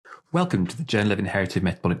Welcome to the Journal of Inherited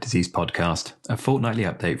Metabolic Disease podcast, a fortnightly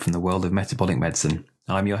update from the world of metabolic medicine.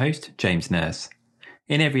 I'm your host, James Nurse.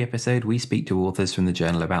 In every episode, we speak to authors from the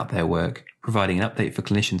journal about their work, providing an update for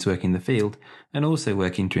clinicians working in the field and also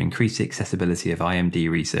working to increase the accessibility of IMD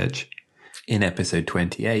research. In episode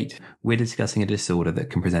 28, we're discussing a disorder that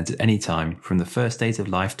can present at any time, from the first days of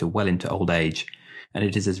life to well into old age, and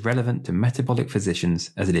it is as relevant to metabolic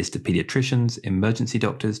physicians as it is to paediatricians, emergency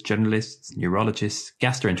doctors, generalists, neurologists,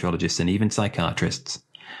 gastroenterologists, and even psychiatrists.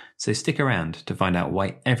 So stick around to find out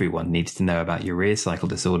why everyone needs to know about urea cycle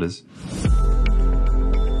disorders.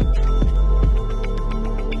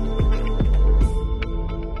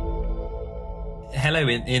 Hello,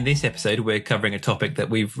 in this episode, we're covering a topic that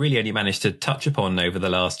we've really only managed to touch upon over the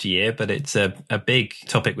last year, but it's a big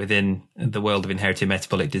topic within the world of inherited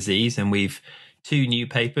metabolic disease, and we've two new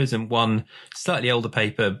papers and one slightly older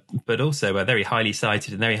paper, but also a very highly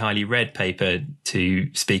cited and very highly read paper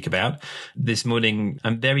to speak about. This morning,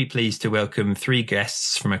 I'm very pleased to welcome three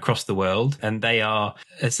guests from across the world, and they are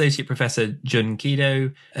Associate Professor Jun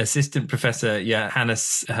Kido, Assistant Professor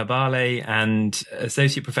Johannes Habale, and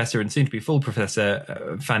Associate Professor and soon-to-be full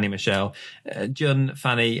Professor Fanny Michel. Jun,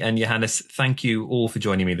 Fanny, and Johannes, thank you all for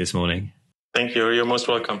joining me this morning. Thank you. You're most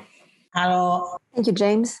welcome. Hello. Thank you,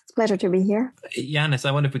 James. It's a pleasure to be here. Johannes,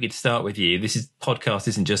 I wonder if we could start with you. This podcast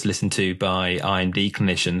isn't just listened to by IMD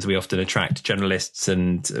clinicians. We often attract generalists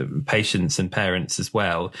and patients and parents as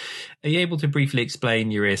well. Are you able to briefly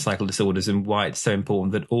explain urea cycle disorders and why it's so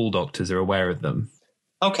important that all doctors are aware of them?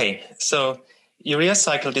 Okay, so urea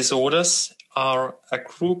cycle disorders are a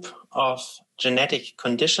group of genetic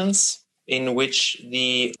conditions in which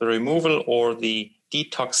the removal or the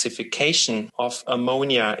detoxification of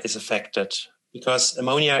ammonia is affected, because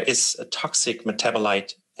ammonia is a toxic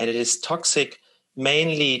metabolite and it is toxic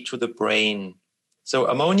mainly to the brain. So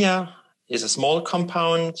ammonia is a small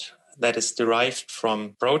compound that is derived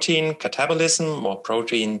from protein catabolism or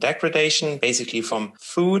protein degradation, basically from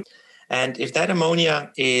food. And if that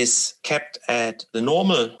ammonia is kept at the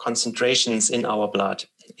normal concentrations in our blood,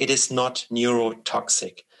 it is not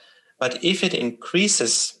neurotoxic. But if it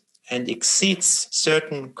increases and exceeds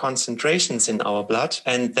certain concentrations in our blood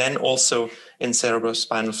and then also in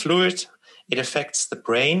cerebrospinal fluid, it affects the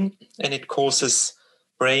brain and it causes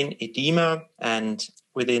brain edema, and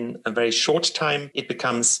within a very short time it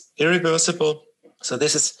becomes irreversible. So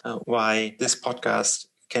this is why this podcast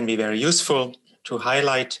can be very useful to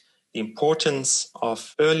highlight the importance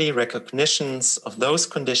of early recognitions of those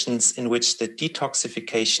conditions in which the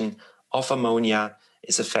detoxification of ammonia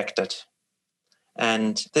is affected.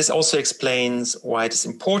 And this also explains why it is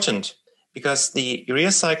important, because the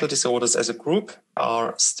urea cycle disorders as a group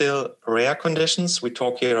are still rare conditions. We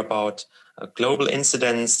talk here about a global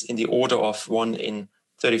incidence in the order of 1 in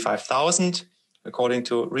 35,000, according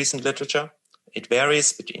to recent literature. It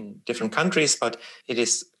varies between different countries, but it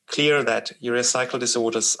is clear that urea cycle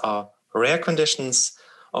disorders are rare conditions,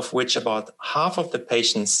 of which about half of the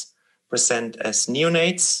patients present as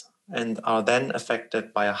neonates and are then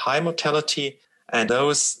affected by a high mortality. And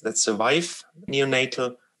those that survive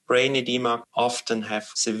neonatal brain edema often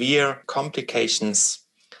have severe complications.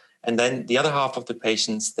 And then the other half of the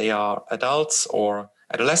patients, they are adults or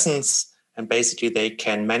adolescents, and basically they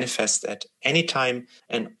can manifest at any time.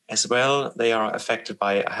 And as well, they are affected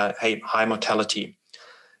by a high mortality.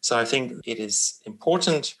 So I think it is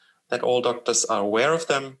important that all doctors are aware of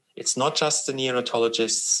them. It's not just the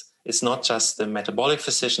neonatologists, it's not just the metabolic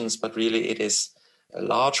physicians, but really it is a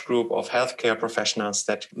large group of healthcare professionals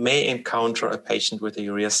that may encounter a patient with a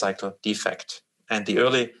urea cycle defect. And the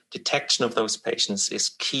early detection of those patients is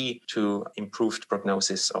key to improved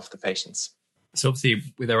prognosis of the patients. So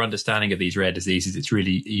obviously, with our understanding of these rare diseases, it's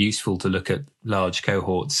really useful to look at large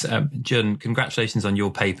cohorts. Jun, congratulations on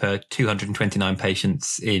your paper. 229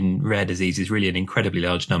 patients in rare disease is really an incredibly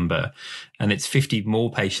large number. And it's 50 more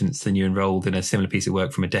patients than you enrolled in a similar piece of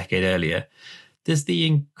work from a decade earlier. Does the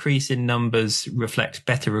increase in numbers reflect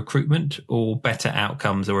better recruitment or better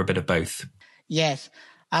outcomes, or a bit of both? Yes,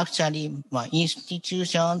 actually,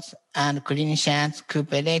 institutions and clinicians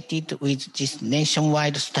cooperated with this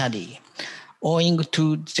nationwide study. Owing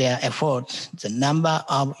to their efforts, the number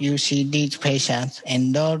of UCD patients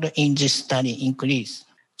enrolled in this study increased.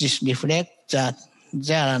 This reflects that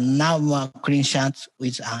there are now more clinicians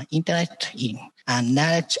with an interest in and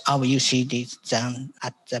knowledge of UCDs than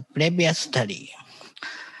at the previous study.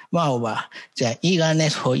 Moreover, the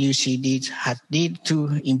eagerness for UCDs has led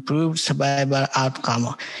to improved survival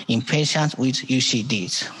outcome in patients with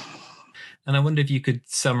UCDs. And I wonder if you could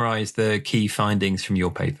summarize the key findings from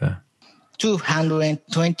your paper.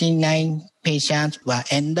 229 patients were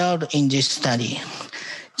enrolled in this study.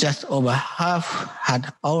 Just over half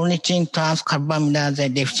had ornithine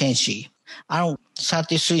transcarbamylase deficiency, around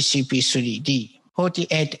 33 CP3D,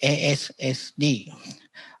 48 ASSD,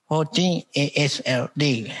 14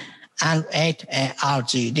 ASLD, and 8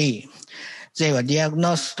 RGD. They were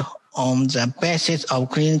diagnosed on the basis of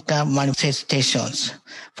clinical manifestations,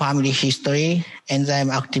 family history, enzyme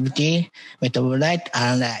activity, metabolite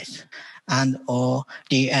analysis, and or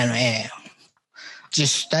DNA.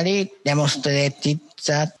 This study demonstrated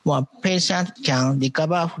that more patients can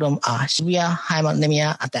recover from a severe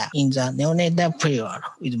hyponatremia attack in the neonatal period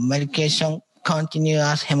with medication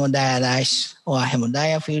continuous hemodialysis or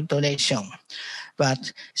hemodiafiltration,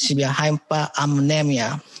 but severe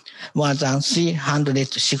hyperammonemia more than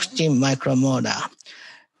 316 micromolar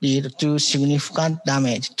lead to significant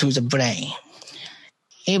damage to the brain.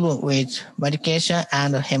 Even with medication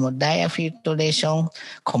and hemodiafiltration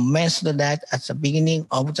commenced that at the beginning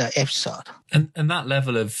of the episode. And that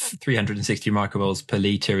level of 360 micromoles per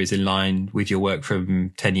litre is in line with your work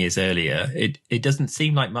from 10 years earlier. It doesn't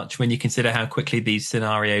seem like much when you consider how quickly these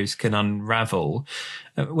scenarios can unravel.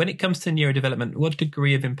 When it comes to neurodevelopment, what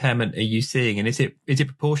degree of impairment are you seeing? And is it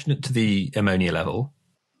proportionate to the ammonia level?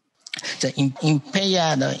 The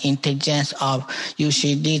impaired intelligence of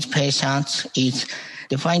UCD patients is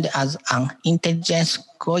defined as an intelligence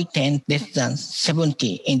quotient less than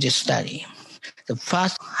 70 in this study. The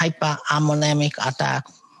first hyperammonemic attack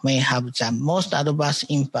may have the most adverse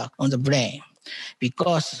impact on the brain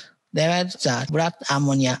because levels of blood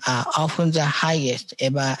ammonia are often the highest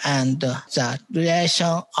ever and the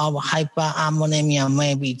duration of hyperammonemia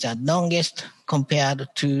may be the longest compared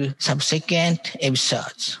to subsequent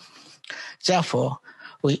episodes. Therefore,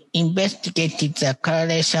 we investigated the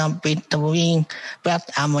correlation between blood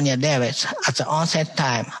ammonia levels at the onset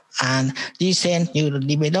time and recent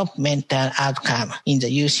neurodevelopmental outcome in the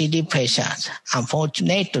UCD patients.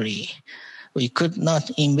 Unfortunately, we could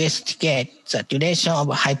not investigate the duration of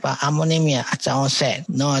hyperammonemia at the onset,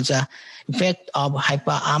 nor the effect of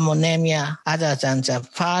hyperammonemia other than the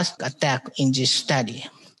first attack in this study.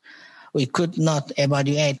 We could not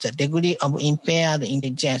evaluate the degree of impaired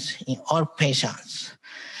intelligence in all patients.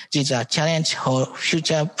 This is a challenge for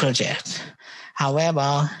future projects.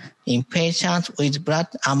 However, in patients with blood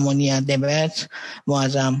ammonia levels more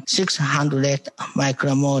than 600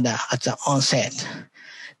 micromolar at the onset,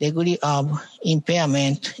 degree of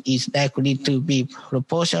impairment is likely to be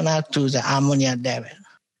proportional to the ammonia level.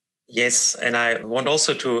 Yes, and I want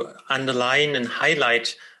also to underline and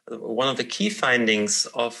highlight one of the key findings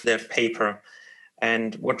of their paper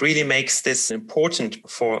and what really makes this important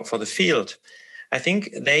for the field. I think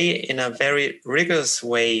they, in a very rigorous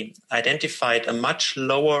way, identified a much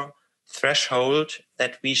lower threshold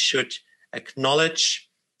that we should acknowledge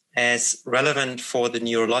as relevant for the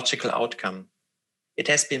neurological outcome. It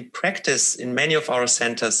has been practiced in many of our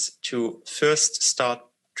centers to first start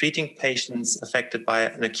treating patients affected by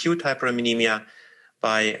an acute hyperammonemia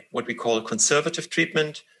by what we call conservative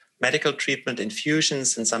treatment, medical treatment,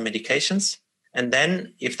 infusions, and some medications. And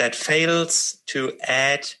then, if that fails, to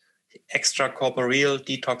add extracorporeal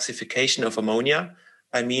detoxification of ammonia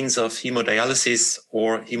by means of hemodialysis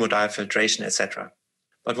or hemodiafiltration, etc.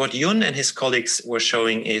 But what Yun and his colleagues were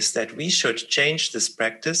showing is that we should change this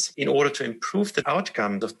practice in order to improve the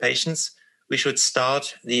outcome of patients. We should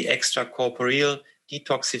start the extracorporeal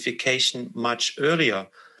detoxification much earlier,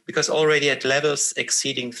 because already at levels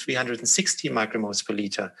exceeding 360 micromoles per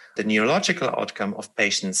liter, the neurological outcome of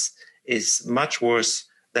patients is much worse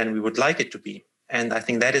than we would like it to be. And I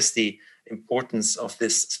think that is the importance of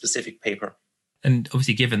this specific paper. And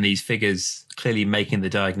obviously, given these figures, clearly making the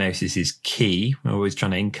diagnosis is key. We're always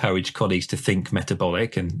trying to encourage colleagues to think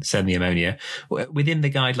metabolic and send the ammonia. Within the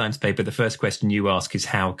guidelines paper, the first question you ask is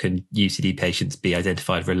how can UCD patients be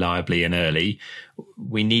identified reliably and early?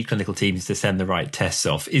 We need clinical teams to send the right tests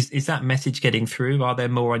off. Is that message getting through? Are there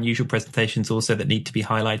more unusual presentations also that need to be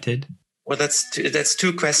highlighted? Well, that's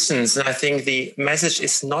two questions. I think the message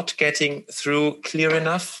is not getting through clear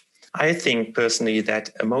enough. I think personally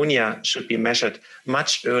that ammonia should be measured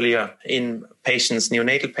much earlier in patients,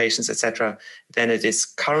 neonatal patients, etc., than it is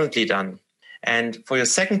currently done. And for your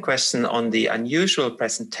second question on the unusual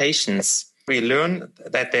presentations, we learn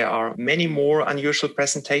that there are many more unusual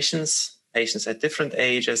presentations, patients at different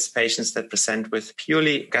ages, patients that present with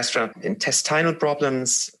purely gastrointestinal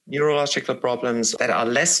problems, neurological problems that are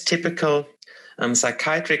less typical,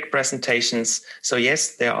 psychiatric presentations. So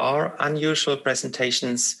yes, there are unusual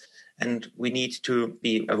presentations, and we need to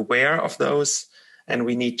be aware of those, and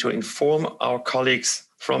we need to inform our colleagues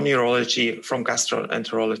from neurology, from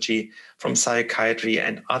gastroenterology, from psychiatry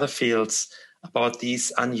and other fields about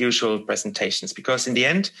these unusual presentations. Because in the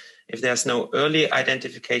end, if there's no early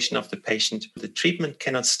identification of the patient, the treatment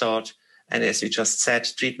cannot start. And as you just said,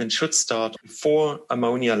 treatment should start before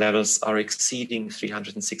ammonia levels are exceeding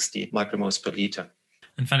 360 micromoles per liter.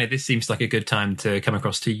 And Fanny, this seems like a good time to come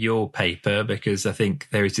across to your paper, because I think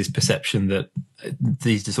there is this perception that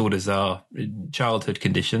these disorders are childhood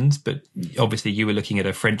conditions, but obviously you were looking at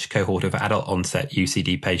a French cohort of adult onset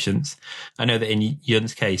UCD patients. I know that in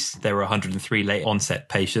Yun's case, there were 103 late onset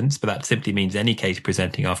patients, but that simply means any case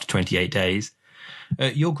presenting after 28 days.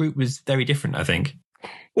 Your group was very different, I think.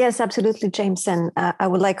 Yes, absolutely, James. And I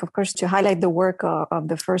would like, of course, to highlight the work of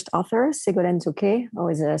the first author, Ségolène Touquet, who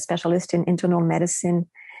is a specialist in internal medicine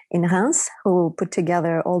in Reims, who put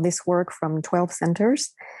together all this work from 12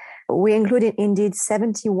 centers. We included indeed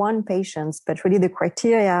 71 patients, but really the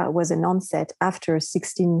criteria was an onset after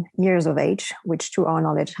 16 years of age, which to our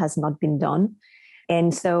knowledge has not been done.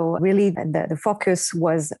 And so really the focus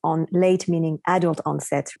was on late, meaning adult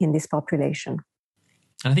onset in this population.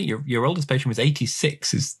 And I think your oldest patient was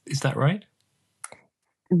 86. Is that right?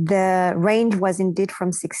 The range was indeed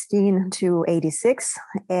from 16 to 86.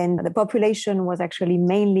 And the population was actually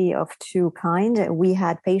mainly of two kinds. We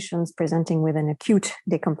had patients presenting with an acute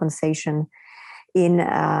decompensation in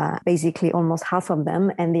basically almost half of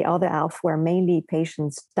them. And the other half were mainly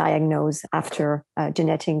patients diagnosed after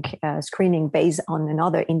genetic screening based on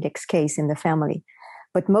another index case in the family.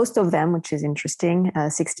 But most of them, which is interesting,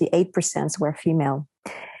 68% were female.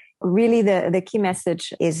 Really, the key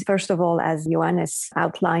message is, first of all, as Johannes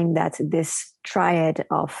outlined, that this triad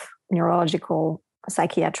of neurological,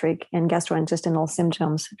 psychiatric, and gastrointestinal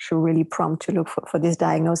symptoms should really prompt to look for this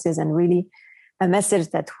diagnosis. And really, a message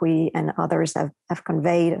that we and others have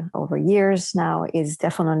conveyed over years now is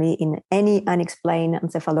definitely in any unexplained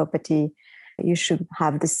encephalopathy, you should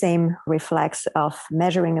have the same reflex of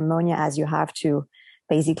measuring ammonia as you have to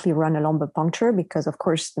basically run a lumbar puncture, because of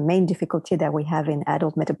course the main difficulty that we have in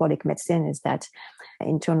adult metabolic medicine is that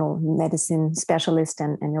internal medicine specialists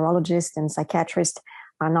and neurologists and psychiatrists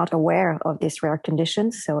are not aware of these rare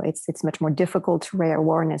conditions. So it's much more difficult to raise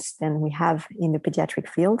awareness than we have in the pediatric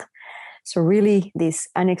field. So really this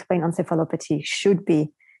unexplained encephalopathy should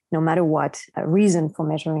be, no matter what, a reason for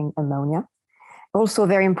measuring ammonia. Also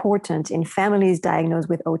very important in families diagnosed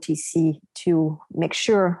with OTC to make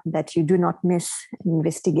sure that you do not miss an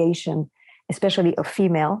investigation, especially a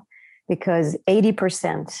female, because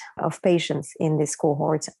 80% of patients in this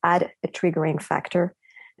cohort had a triggering factor,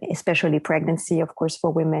 especially pregnancy, of course,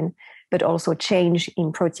 for women, but also change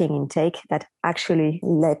in protein intake that actually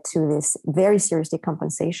led to this very serious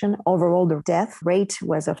decompensation. Overall, the death rate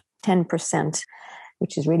was of 10%,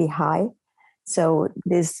 which is really high. So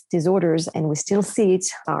these disorders, and we still see it,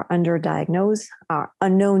 are underdiagnosed, are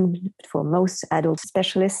unknown for most adult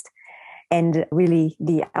specialists. And really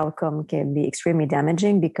the outcome can be extremely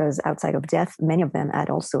damaging because outside of death, many of them had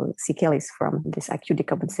also sequelae from this acute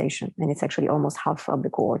decompensation. And it's actually almost half of the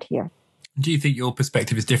cohort here. Do you think your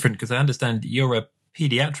perspective is different? Because I understand you're a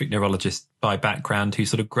pediatric neurologist by background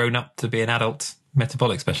who's sort of grown up to be an adult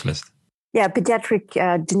metabolic specialist. Yeah, pediatric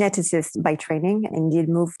geneticist by training, indeed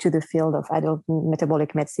moved to the field of adult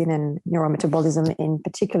metabolic medicine and neurometabolism in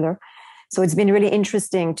particular. So it's been really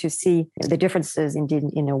interesting to see the differences indeed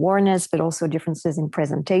in awareness, but also differences in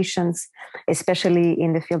presentations, especially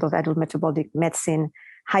in the field of adult metabolic medicine.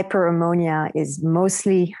 Hyperammonia is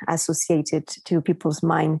mostly associated to people's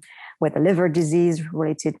mind with a liver disease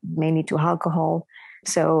related mainly to alcohol.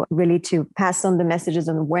 So really to pass on the messages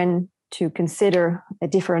on when to consider a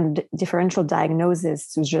differential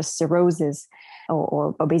diagnosis to just cirrhosis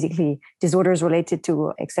or basically disorders related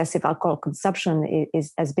to excessive alcohol consumption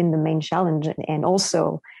has been the main challenge. And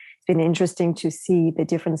also it's been interesting to see the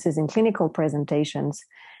differences in clinical presentations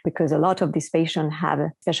because a lot of these patients have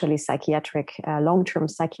especially psychiatric, long-term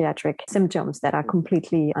psychiatric symptoms that are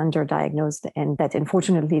completely underdiagnosed and that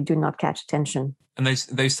unfortunately do not catch attention. And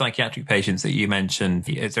those psychiatric patients that you mentioned,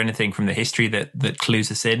 is there anything from the history that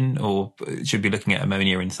clues us in, or should we be looking at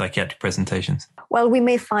ammonia in psychiatric presentations? Well, we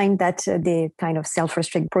may find that they kind of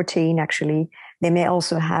self-restrict protein, actually. They may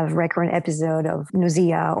also have recurrent episode of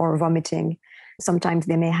nausea or vomiting. Sometimes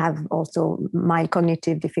they may have also mild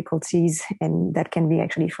cognitive difficulties, and that can be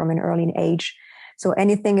actually from an early age. So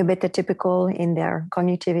anything a bit atypical in their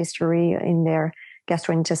cognitive history, in their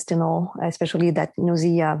gastrointestinal, especially that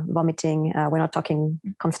nausea, vomiting, we're not talking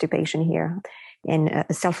constipation here, and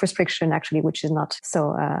a self-restriction, actually, which is not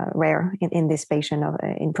so rare in this patient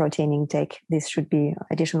in protein intake. This should be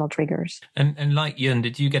additional triggers. And like Yun,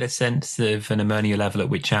 did you get a sense of an ammonia level at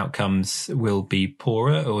which outcomes will be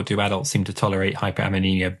poorer, or do adults seem to tolerate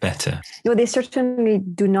hyperammonemia better? No, they certainly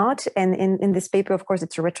do not. And in this paper, of course,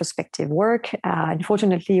 it's a retrospective work.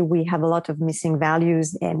 Unfortunately, we have a lot of missing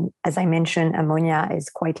values. And as I mentioned, ammonia is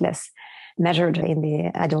quite less measured in the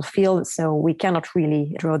adult field. So we cannot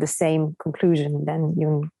really draw the same conclusion than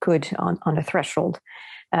you could on a threshold.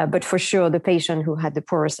 But for sure, the patient who had the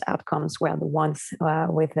poorest outcomes were the ones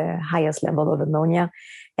with the highest level of ammonia.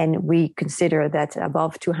 And we consider that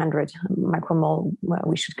above 200 micromole,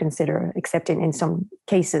 we should consider, except in some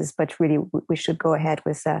cases, but really we should go ahead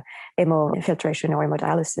with hemofiltration or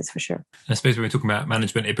hemodialysis for sure. I suppose when we're talking about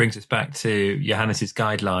management, it brings us back to Johannes's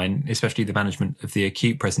guideline, especially the management of the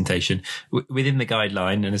acute presentation. Within the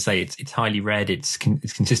guideline, and I say it's highly read, it's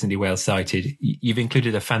consistently well cited. You've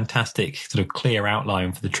included a fantastic sort of clear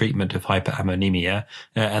outline for the treatment of hyperammonemia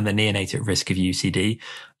and the neonatal risk of UCD.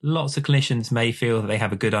 Lots of clinicians may feel that they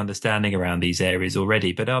have a good understanding around these areas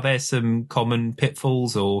already, but are there some common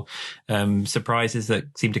pitfalls or surprises that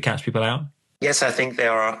seem to catch people out? Yes, I think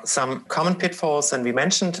there are some common pitfalls, and we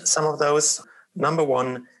mentioned some of those. Number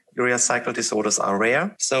one, urea cycle disorders are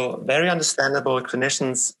rare. So very understandable,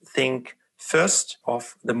 clinicians think first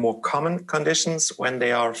of the more common conditions when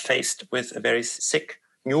they are faced with a very sick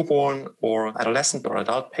newborn or adolescent or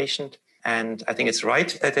adult patient. And I think it's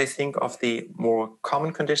right that they think of the more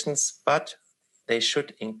common conditions, but they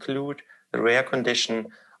should include the rare condition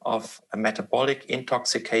of a metabolic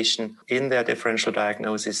intoxication in their differential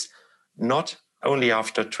diagnosis, not only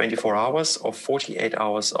after 24 hours or 48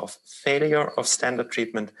 hours of failure of standard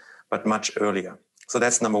treatment, but much earlier. So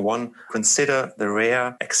that's number one. Consider the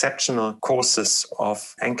rare exceptional causes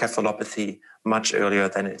of encephalopathy much earlier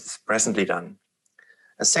than it is presently done.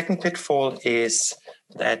 A second pitfall is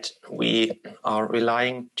that we are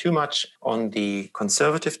relying too much on the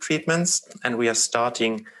conservative treatments, and we are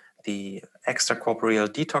starting the extracorporeal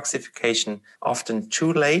detoxification often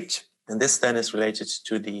too late. And this then is related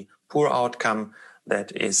to the poor outcome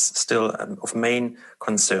that is still of main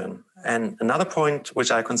concern. And another point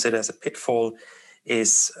which I consider as a pitfall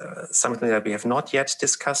is something that we have not yet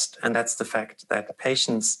discussed, and that's the fact that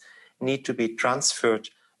patients need to be transferred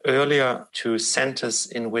earlier to centers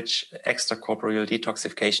in which extracorporeal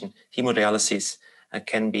detoxification, hemodialysis,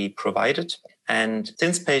 can be provided. And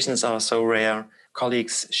since patients are so rare,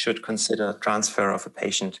 colleagues should consider transfer of a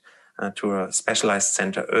patient to a specialized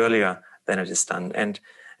center earlier than it is done. And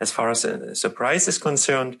as far as a surprise is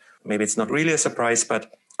concerned, maybe it's not really a surprise,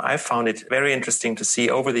 but I found it very interesting to see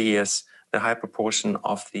over the years the high proportion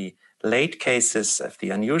of the late cases, of the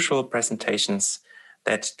unusual presentations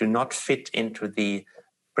that do not fit into the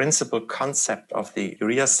principal concept of the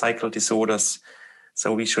urea cycle disorders.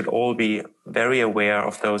 So we should all be very aware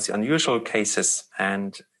of those unusual cases.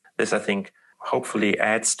 And this, I think, hopefully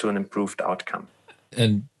adds to an improved outcome.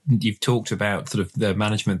 And you've talked about sort of the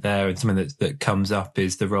management there, and something that comes up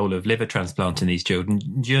is the role of liver transplant in these children.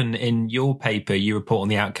 Jun, in your paper, you report on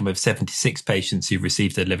the outcome of 76 patients who've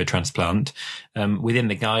received a liver transplant. Within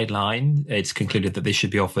the guideline, it's concluded that this should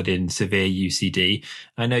be offered in severe UCD.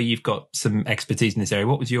 I know you've got some expertise in this area.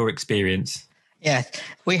 What was your experience? Yes,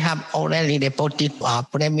 we have already reported a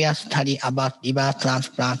previous study about liver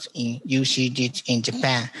transplants in UCD in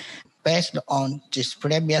Japan. Based on this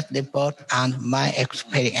previous report and my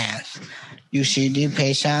experience, UCD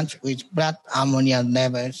patients with blood ammonia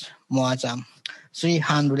levels more than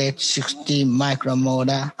 360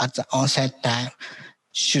 micromolar at the onset time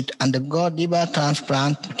should undergo liver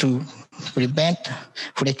transplant to prevent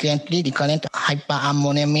frequently recurrent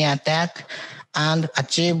hyperammonemia attack and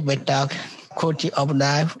achieve better quality of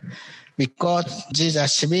life, because these are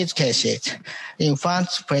severe cases.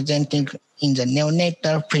 Infants presenting in the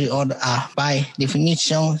neonatal period are by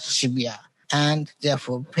definition severe, and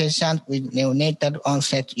therefore patients with neonatal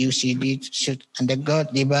onset UCD should undergo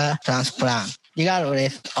liver transplant,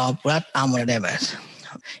 regardless of blood ammonia levels.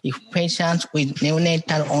 If patients with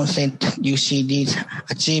neonatal onset UCDs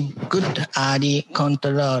achieve good early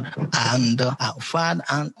control and are offered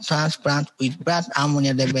a transplant with blood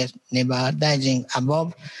ammonia levels never rising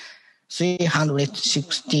above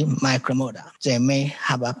 360 micromolar, they may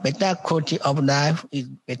have a better quality of life with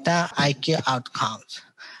better IQ outcomes.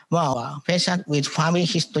 Moreover, patients with family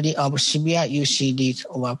history of severe UCDs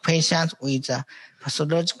or patients with a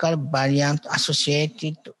pathological variant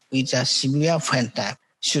associated with a severe phenotype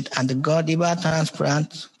should undergo liver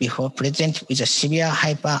transplant before presenting with a severe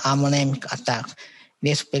hyperammonemic attack,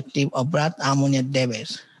 irrespective of blood ammonia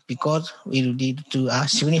levels, because it will lead to a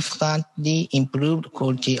significantly improved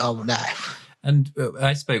quality of life. And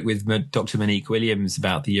I spoke with Dr. Monique Williams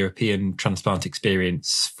about the European transplant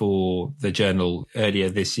experience for the journal earlier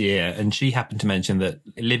this year. And she happened to mention that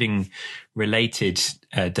living-related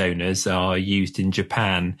donors are used in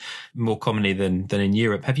Japan more commonly than in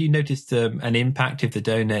Europe. Have you noticed an impact if the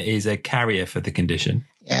donor is a carrier for the condition?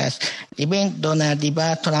 Yes, living donor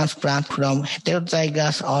liver transplant from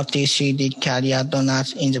heterozygous or TCD carrier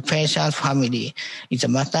donors in the patient's family is a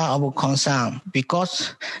matter of concern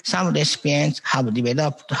because some recipients have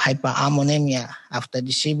developed hyperammonemia after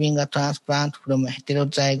receiving a transplant from a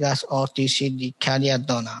heterozygous or TCD carrier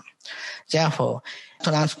donor. Therefore,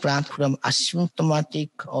 transplant from asymptomatic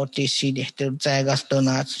or TCD heterozygous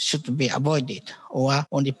donors should be avoided or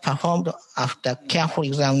only performed after careful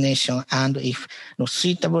examination and if no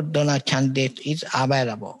suitable donor candidate is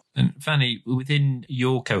available. And Fanny, within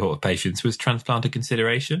your cohort of patients, was transplant a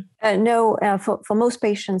consideration? No, for most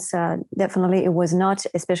patients, definitely it was not,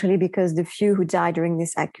 especially because the few who died during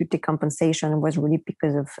this acute decompensation was really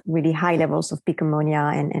because of really high levels of peak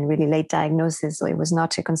ammonia and really late diagnosis. So it was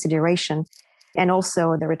not a consideration. And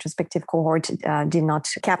also the retrospective cohort did not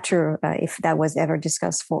capture if that was ever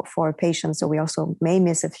discussed for patients. So we also may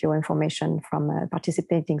miss a few information from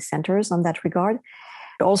participating centers on that regard.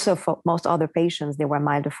 Also, for most other patients, there were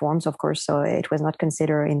milder forms, of course, so it was not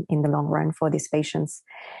considered in the long run for these patients.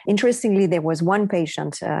 Interestingly, there was one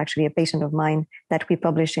patient, actually a patient of mine, that we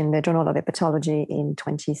published in the Journal of Hepatology in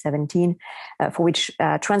 2017, for which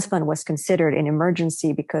transplant was considered an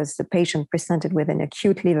emergency because the patient presented with an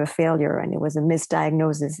acute liver failure and it was a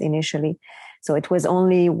misdiagnosis initially. So it was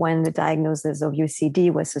only when the diagnosis of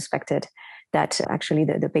UCD was suspected that actually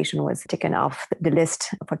the patient was taken off the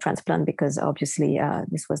list for transplant because obviously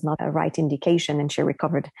this was not a right indication and she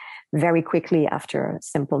recovered very quickly after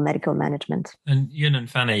simple medical management. And Yun and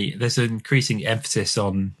Fanny, there's an increasing emphasis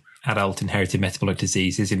on adult inherited metabolic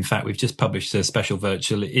diseases. In fact, we've just published a special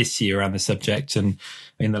virtual issue around the subject. And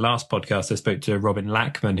in the last podcast, I spoke to Robin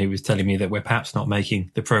Lackman, who was telling me that we're perhaps not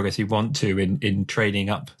making the progress we want to in training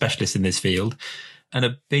up specialists in this field. And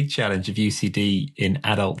a big challenge of UCD in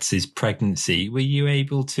adults is pregnancy. Were you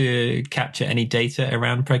able to capture any data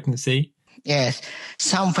around pregnancy? Yes,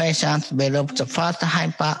 some patients developed the first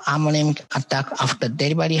hyperammonemic attack after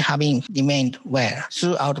delivery having remained well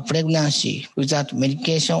throughout pregnancy without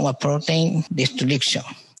medication or protein restriction.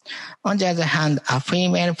 On the other hand, a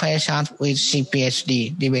female patient with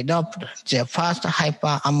CPHD developed their first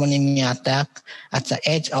hyperammonemia attack at the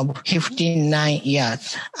age of 59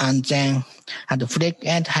 years and then had a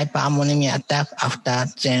frequent hyperammonemia attack after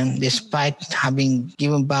then despite having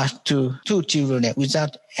given birth to 2 children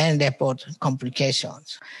without any reported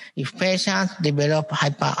complications. If patients develop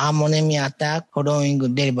hyperammonemia attack following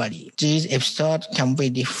delivery, these episodes can be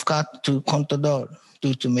difficult to control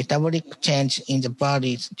due to metabolic change in the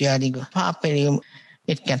body during puerperium.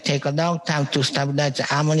 It can take a long time to stabilize the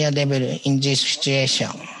ammonia level in this situation.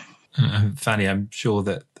 Fanny, I'm sure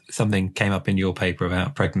that something came up in your paper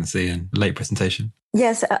about pregnancy and late presentation.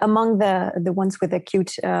 Yes, among the ones with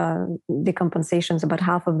acute decompensations, about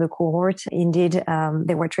half of the cohort, indeed,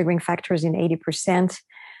 there were triggering factors in 80%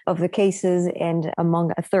 of the cases, and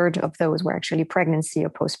among a third of those were actually pregnancy or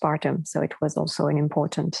postpartum. So it was also an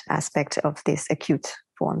important aspect of this acute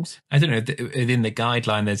forms. I don't know, within the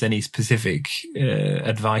guideline, there's any specific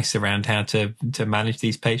advice around how to manage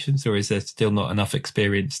these patients, or is there still not enough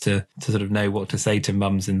experience to sort of know what to say to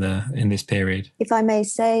mums in this period? If I may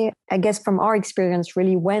say, I guess from our experience,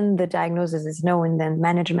 really, when the diagnosis is known, then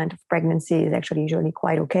management of pregnancy is actually usually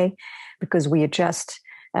quite okay because we adjust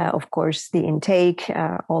of course, the intake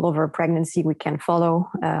all over pregnancy. We can follow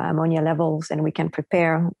ammonia levels and we can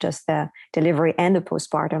prepare just the delivery and the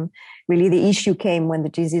postpartum. Really, the issue came when the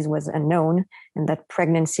disease was unknown and that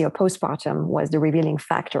pregnancy or postpartum was the revealing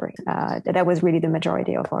factor. That was really the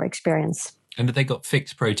majority of our experience. And have they got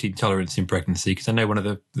fixed protein tolerance in pregnancy? Because I know one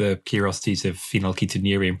of the curiosities of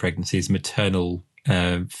phenylketonuria in pregnancy is maternal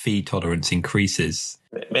feed tolerance increases.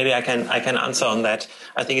 Maybe I can answer on that.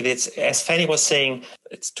 I think it's, as Fanny was saying,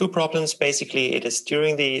 it's 2 problems. Basically, it is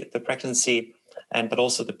during the pregnancy but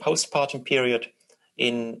also the postpartum period.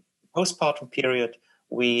 In postpartum period,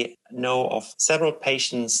 we know of several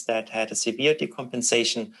patients that had a severe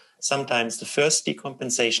decompensation, sometimes the first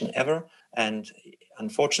decompensation ever. And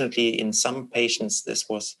unfortunately, in some patients, this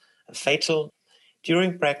was fatal.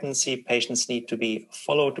 During pregnancy, patients need to be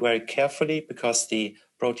followed very carefully because the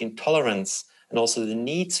protein tolerance and also the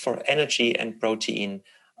needs for energy and protein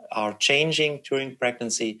are changing during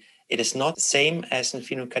pregnancy. It is not the same as in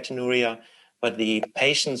phenylketonuria, but the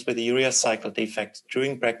patients with the urea cycle defect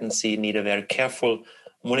during pregnancy need a very careful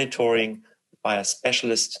monitoring by a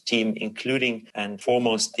specialist team, including and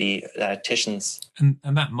foremost the dietitians. And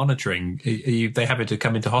that monitoring, are they having to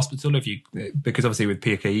come into hospital? Because obviously with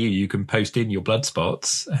PKU you can post in your blood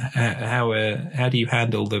spots. How do you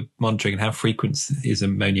handle the monitoring, and how frequent is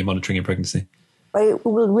ammonia monitoring in pregnancy? It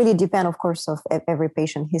will really depend, of course, of every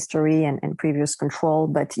patient history and previous control.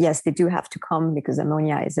 But yes, they do have to come because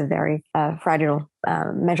ammonia is a very fragile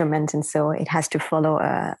measurement. And so it has to follow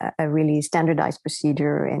a really standardized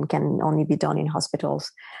procedure and can only be done in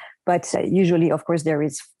hospitals. But usually, of course, there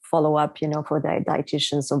is follow-up, for the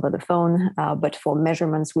dietitians over the phone. But for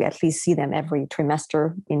measurements, we at least see them every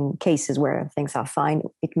trimester in cases where things are fine.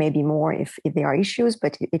 It may be more if there are issues,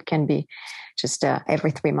 but it can be just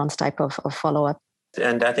every 3 months type of follow-up.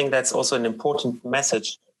 And I think that's also an important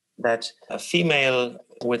message, that a female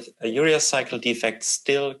with a urea cycle defect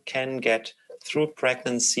still can get through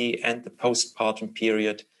pregnancy and the postpartum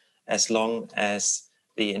period as long as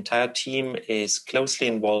the entire team is closely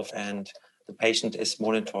involved and the patient is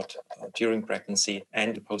monitored during pregnancy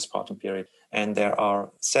and the postpartum period. And there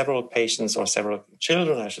are several patients, or several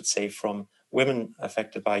children, I should say, from women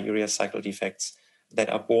affected by urea cycle defects that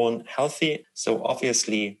are born healthy. So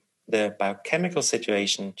obviously the biochemical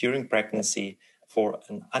situation during pregnancy for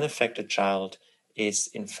an unaffected child is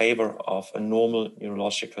in favor of a normal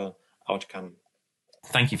neurological outcome.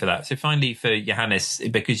 Thank you for that. So finally, for Johannes,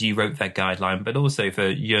 because you wrote that guideline, but also for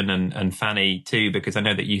Yun and Fanny too, because I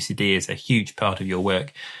know that UCD is a huge part of your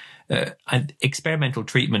work. And experimental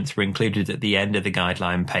treatments were included at the end of the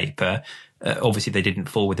guideline paper. Obviously, they didn't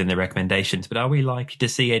fall within the recommendations, but are we likely to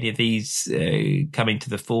see any of these coming to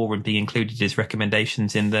the fore and being included as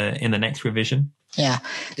recommendations in the next revision? Yeah,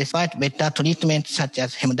 despite better treatments such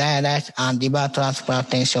as hemodialysis and liver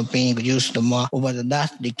transplantation being used more over the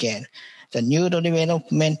last decade, the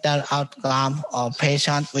neurodevelopmental outcome of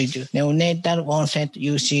patients with neonatal onset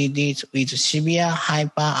UCDs with severe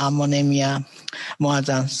hyperammonemia, more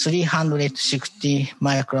than 360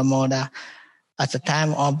 micromolar at the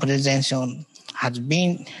time of presentation, has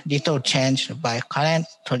been little changed by current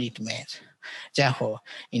treatment. Therefore,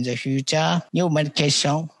 in the future, new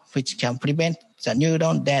medication which can prevent the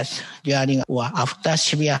neuron death during or after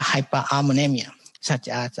severe hyperammonemia, such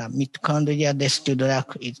as a mitochondrial rescue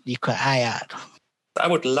drug, is required. I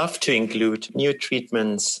would love to include new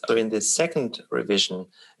treatments in the second revision,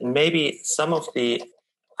 and maybe some of the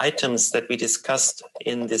items that we discussed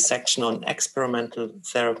in the section on experimental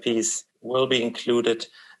therapies will be included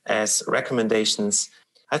as recommendations.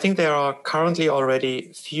 I think there are currently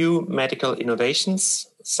already few medical innovations.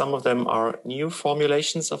 Some of them are new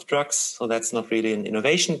formulations of drugs, so that's not really an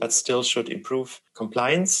innovation, but still should improve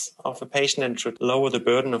compliance of a patient and should lower the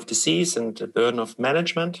burden of disease and the burden of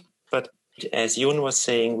management. But as Yun was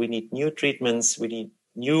saying, we need new treatments, we need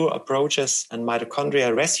new approaches, and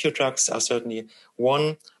mitochondrial rescue drugs are certainly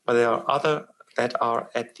one, but there are other that are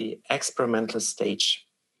at the experimental stage.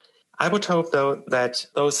 I would hope, though, that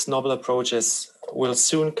those novel approaches will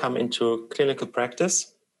soon come into clinical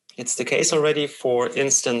practice. It's the case already, for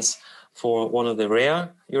instance, for one of the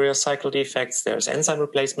rare urea cycle defects. There's enzyme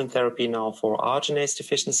replacement therapy now for arginase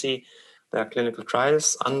deficiency. There are clinical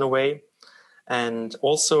trials underway. And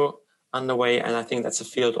also underway, and I think that's a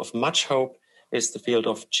field of much hope, is the field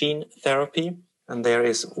of gene therapy. And there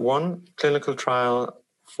is one clinical trial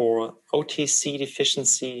for OTC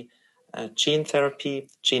deficiency gene therapy,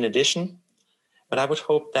 gene addition. But I would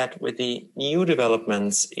hope that with the new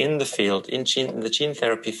developments in the field, in the gene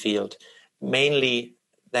therapy field, mainly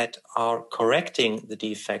that are correcting the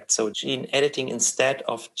defect, so gene editing instead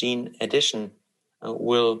of gene addition,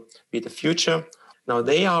 will be the future. Now,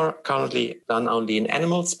 they are currently done only in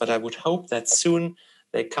animals, but I would hope that soon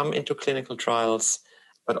they come into clinical trials.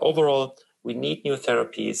 But overall, we need new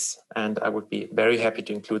therapies, and I would be very happy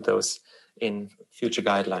to include those in future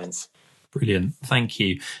guidelines. Brilliant. Thank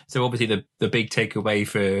you. So obviously the big takeaway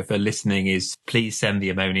for listening is please send the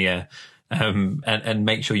ammonia and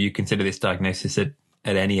make sure you consider this diagnosis at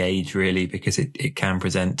any age, really, because it can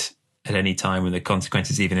present at any time, and the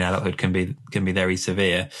consequences even in adulthood can be very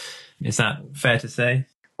severe. Is that fair to say?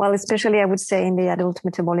 Well, especially I would say in the adult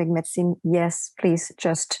metabolic medicine, yes, please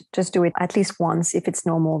just do it at least once. If it's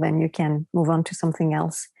normal, then you can move on to something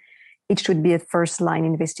else. It should be a first line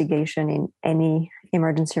investigation in any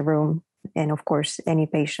emergency room. And of course, any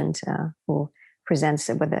patient who presents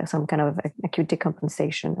with some kind of acute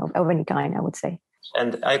decompensation of any kind, I would say.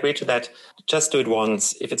 And I agree to that. Just do it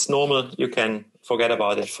once. If it's normal, you can forget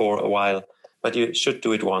about it for a while, but you should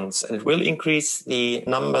do it once. And it will increase the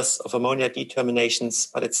numbers of ammonia determinations,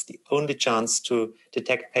 but it's the only chance to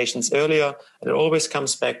detect patients earlier. And it always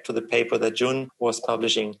comes back to the paper that Jun was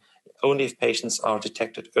publishing only if patients are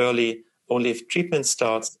detected early, only if treatment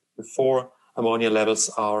starts before ammonia levels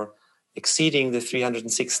are exceeding the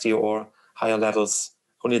 360 or higher levels.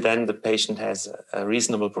 Only then the patient has a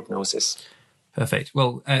reasonable prognosis. Perfect.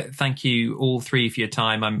 Well, thank you all three for your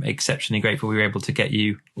time. I'm exceptionally grateful we were able to get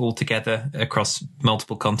you all together across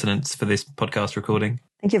multiple continents for this podcast recording.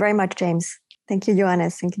 Thank you very much, James. Thank you,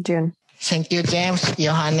 Johannes. Thank you, June. Thank you, James,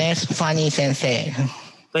 Johannes, Fanny Sensei.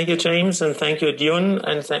 Thank you, James, and thank you, Dion,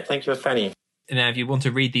 and thank you, Fanny. Now, if you want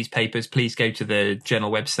to read these papers, please go to the journal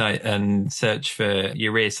website and search for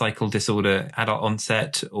Urea Cycle Disorder Adult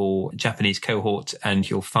Onset or Japanese Cohort, and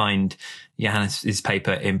you'll find Johannes'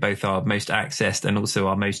 paper in both our most accessed and also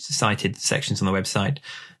our most cited sections on the website.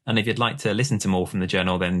 And if you'd like to listen to more from the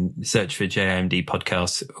journal, then search for JIMD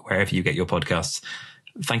podcasts wherever you get your podcasts.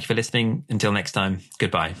 Thank you for listening. Until next time,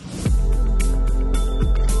 goodbye.